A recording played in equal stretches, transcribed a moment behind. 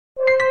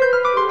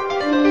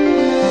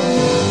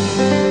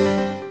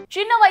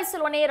చిన్న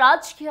వయసులోనే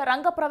రాజకీయ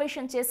రంగ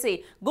ప్రవేశం చేసి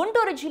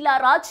గుంటూరు జిల్లా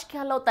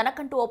రాజకీయాల్లో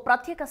తనకంటూ ఓ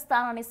ప్రత్యేక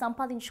స్థానాన్ని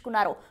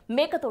సంపాదించుకున్నారు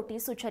మేకతోటి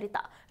సుచరిత.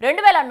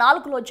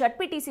 2004లో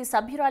జడ్పీటీసీ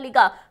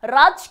సభ్యురాలిగా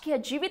రాజకీయ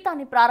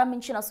జీవితాన్ని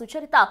ప్రారంభించిన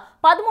సుచరిత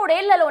 13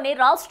 ఏళ్లలోనే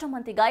రాష్ట్ర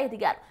మంత్రిగా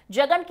ఎదిగారు.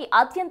 జగన్ కి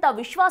అత్యంత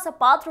విశ్వాస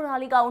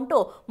పాత్రురాలిగా ఉంటూ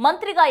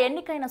మంత్రిగా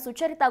ఎన్నికైన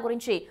సుచరిత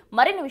గురించి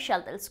మరిన్ని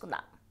విషయాలు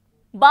తెలుసుకుందాం.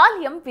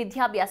 బాల్యం,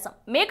 విద్యాభ్యాసం.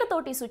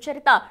 మేకతోటి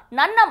సుచరిత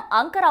నన్నం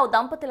అంకరావు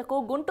దంపతులకు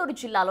గుంటూరు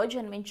జిల్లాలో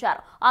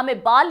జన్మించారు. ఆమె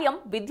బాల్యం,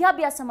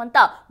 విద్యాభ్యాసం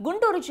అంతా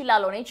గుంటూరు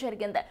జిల్లాలోనే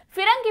జరిగింది.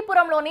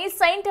 ఫిరంగిపురంలోని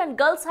సెయింట్ అండ్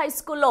గర్ల్స్ హై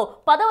స్కూల్లో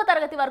 10వ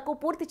తరగతి వరకు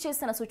పూర్తి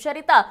చేసిన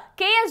సుచరిత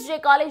KSJ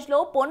కాలేజ్లో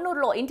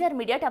పొన్నూరులో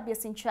ఇంటర్మీడియట్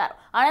అభ్యసించారు.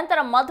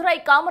 అనంతరం మధురై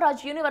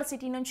కామరాజ్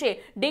యూనివర్సిటీ నుంచి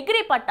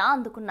డిగ్రీ పట్టా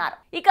అందుకున్నారు.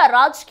 ఇక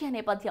రాజకీయ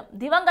నేపథ్యం.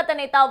 దివంగత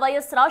నేత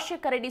వైఎస్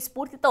రాజశేఖర రెడ్డి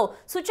స్ఫూర్తితో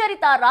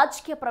సుచరిత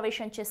రాజకీయ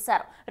ప్రవేశం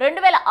చేశారు.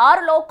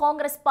 2006లో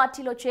కాంగ్రెస్ పార్టీ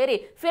చేరి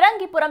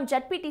ఫిరంగిపురం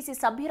జడ్పీటీసీ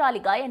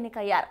సభ్యురాలిగా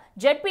ఎన్నికయ్యారు.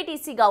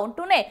 జడ్పీటీసీగా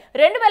ఉంటూనే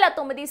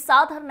 2009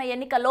 సాధారణ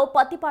ఎన్నికల్లో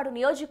పత్తిపాడు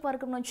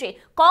నియోజకవర్గం నుంచి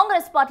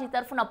కాంగ్రెస్ పార్టీ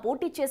తరఫున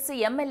పోటీ చేసి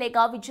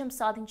ఎమ్మెల్యేగా విజయం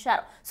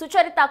సాధించారు.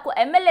 సుచరితకు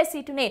ఎమ్మెల్యే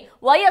సీటుని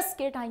వైఎస్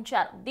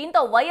కేటాయించారు.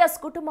 దీంతో వైఎస్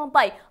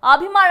కుటుంబంపై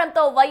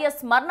అభిమానంతో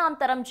వైఎస్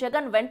మరణాంతరం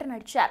జగన్ వెంట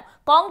నడిచారు.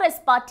 కాంగ్రెస్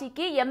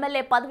పార్టీకి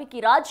ఎమ్మెల్యే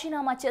పదవికి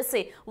రాజీనామా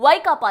చేసి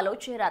వైకాపాలో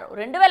చేరారు.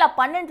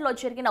 2012లో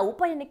జరిగిన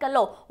ఉప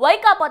ఎన్నికల్లో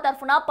వైకాపా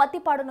తరఫున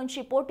పత్తిపాడు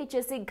నుంచి పోటీ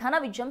చేసి ఘన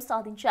విజయం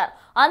సాధించారు.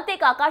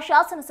 అంతేకాక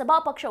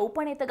శాసనసభాపక్ష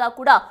ఉపనేతగా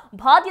కూడా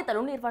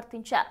బాధ్యతలు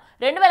నిర్వర్తించారు.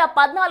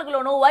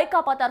 2014లోనూ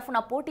వైకాపా తరఫున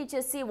పోటీ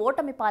చేసి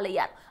ఓటమి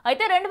పాలయ్యారు.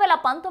 అయితే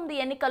 2019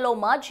 ఎన్నికల్లో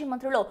మాజీ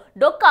మంత్రులు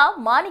డొక్కా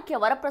మాణిక్య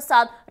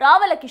వరప్రసాద్,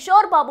 రావెల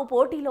కిషోర్ బాబు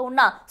పోటీలో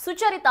ఉన్న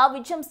సుచరిత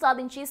విజయం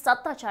సాధించి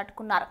సత్తా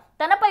చాటుకున్నారు.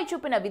 తనపై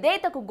చూపిన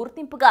విధేయతకు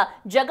గుర్తింపుగా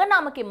జగన్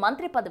ఆమెకి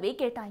మంత్రి పదవి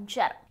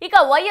కేటాయించారు. ఇక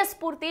వైఎస్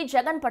పూర్తి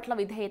జగన్ పట్ల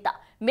విధేయత.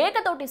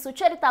 మేకతోటి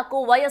సుచరితకు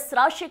వైఎస్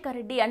రాజశేఖర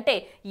రెడ్డి అంటే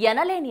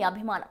ఎనలేని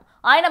అభిమానం.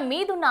 ఆయన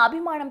మీదున్న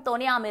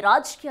అభిమానంతోనే ఆమె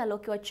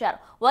రాజకీయాల్లోకి వచ్చారు.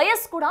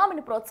 వైఎస్ కూడా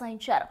ఆమెను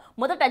ప్రోత్సహించారు.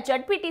 మొదట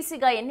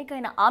జడ్పీటీసీగా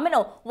ఎన్నికైన ఆమెను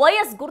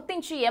వైఎస్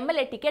గుర్తించి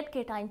ఎమ్మెల్యే టికెట్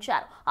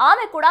కేటాయించారు.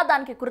 ఆమె కూడా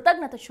దానికి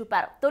కృతజ్ఞత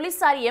చూపారు.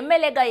 తొలిసారి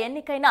ఎమ్మెల్యేగా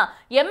ఎన్నికైన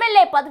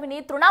ఎమ్మెల్యే పదవిని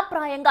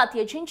తృణప్రాయంగా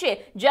త్యజించి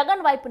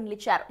జగన్ వైపు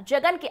నిలిచారు.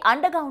 జగన్ కి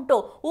అండగా ఉంటూ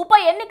ఉప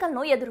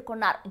ఎన్నికలను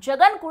ఎదుర్కొన్నారు.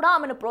 జగన్ కూడా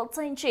ఆమెను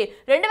ప్రోత్సహించి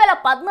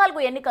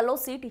 2014 ఎన్నికల్లో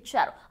సీట్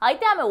ఇచ్చారు.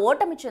 అయితే ఆమె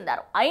ఓటమి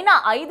చెందారు. అయినా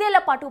 5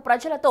 ఏళ్ల పాటు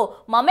ప్రజలతో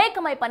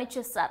మమేకమై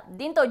పనిచేశారు.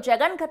 దీంతో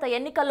జగన్ గత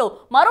ఎన్నికల్లో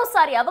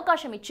మరోసారి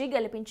అవకాశం ఇచ్చి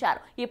గెలిపించారు.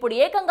 ఇప్పుడు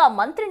ఏకంగా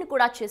మంత్రిని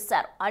కూడా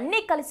చేశారు.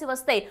 అన్నీ కలిసి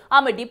వస్తే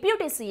ఆమె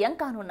డిప్యూటీ సీఎం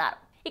కానున్నారు.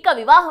 ఇక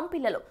వివాహం,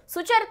 పిల్లలు.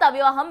 సుచరిత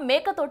వివాహం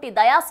మేకతోటి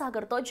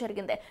దయాసాగర్ తో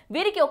జరిగింది.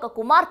 వీరికి ఒక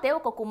కుమార్తె,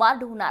 ఒక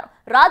కుమారుడు ఉన్నారు.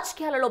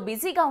 రాజకీయాలలో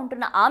బిజీగా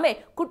ఉంటున్న ఆమె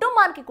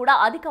కుటుంబానికి కూడా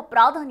అధిక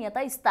ప్రాధాన్యత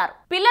ఇస్తారు.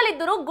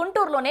 పిల్లలిద్దరూ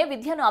గుంటూరులోనే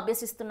విద్యను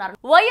అభ్యసిస్తున్నారు.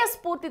 వైఎస్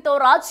స్ఫూర్తితో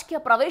రాజకీయ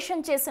ప్రవేశం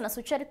చేసిన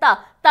సుచరిత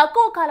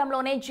తక్కువ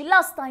కాలంలోనే జిల్లా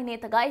స్థాయి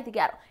నేతగా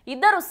ఎదిగారు.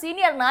 ఇద్దరు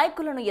సీనియర్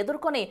నాయకులను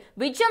ఎదుర్కొని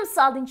విజయం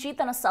సాధించి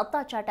తన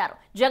సత్తా చాటారు.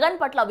 జగన్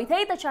పట్ల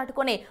విధేయత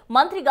చాటుకొని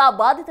మంత్రిగా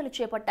బాధ్యతలు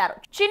చేపట్టారు.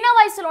 చిన్న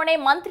వయసులోనే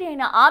మంత్రి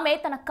అయిన ఆమె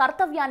తన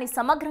కర్తవ్యాన్ని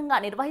సమగ్రంగా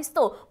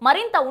నిర్వహిస్తూ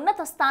మరింత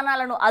ఉన్నత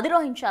స్థానాలను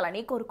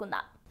అధిరోహించాలని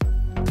కోరుకుందాం.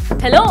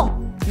 హలో,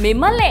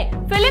 మిమ్మల్ని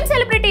ఫిలిం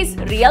సెలబ్రిటీస్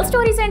రియల్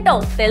స్టోరీస్ ఏంటో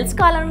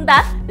తెలుసుకోవాలనుందా?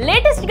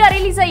 లేటెస్ట్ గా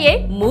రిలీజ్ అయ్యే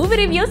మూవీ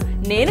రివ్యూస్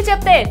నేను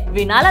చెప్తే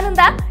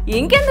వినాలనుందా?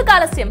 ఇంకెందుకు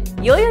ఆలస్యం,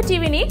 యోయో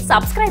టీవీని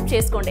సబ్స్క్రైబ్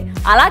చేసుకోండి.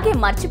 అలాగే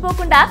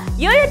మర్చిపోకుండా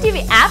యోయో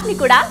టీవీ యాప్ ని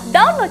కూడా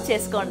డౌన్లోడ్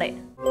చేసుకోండి.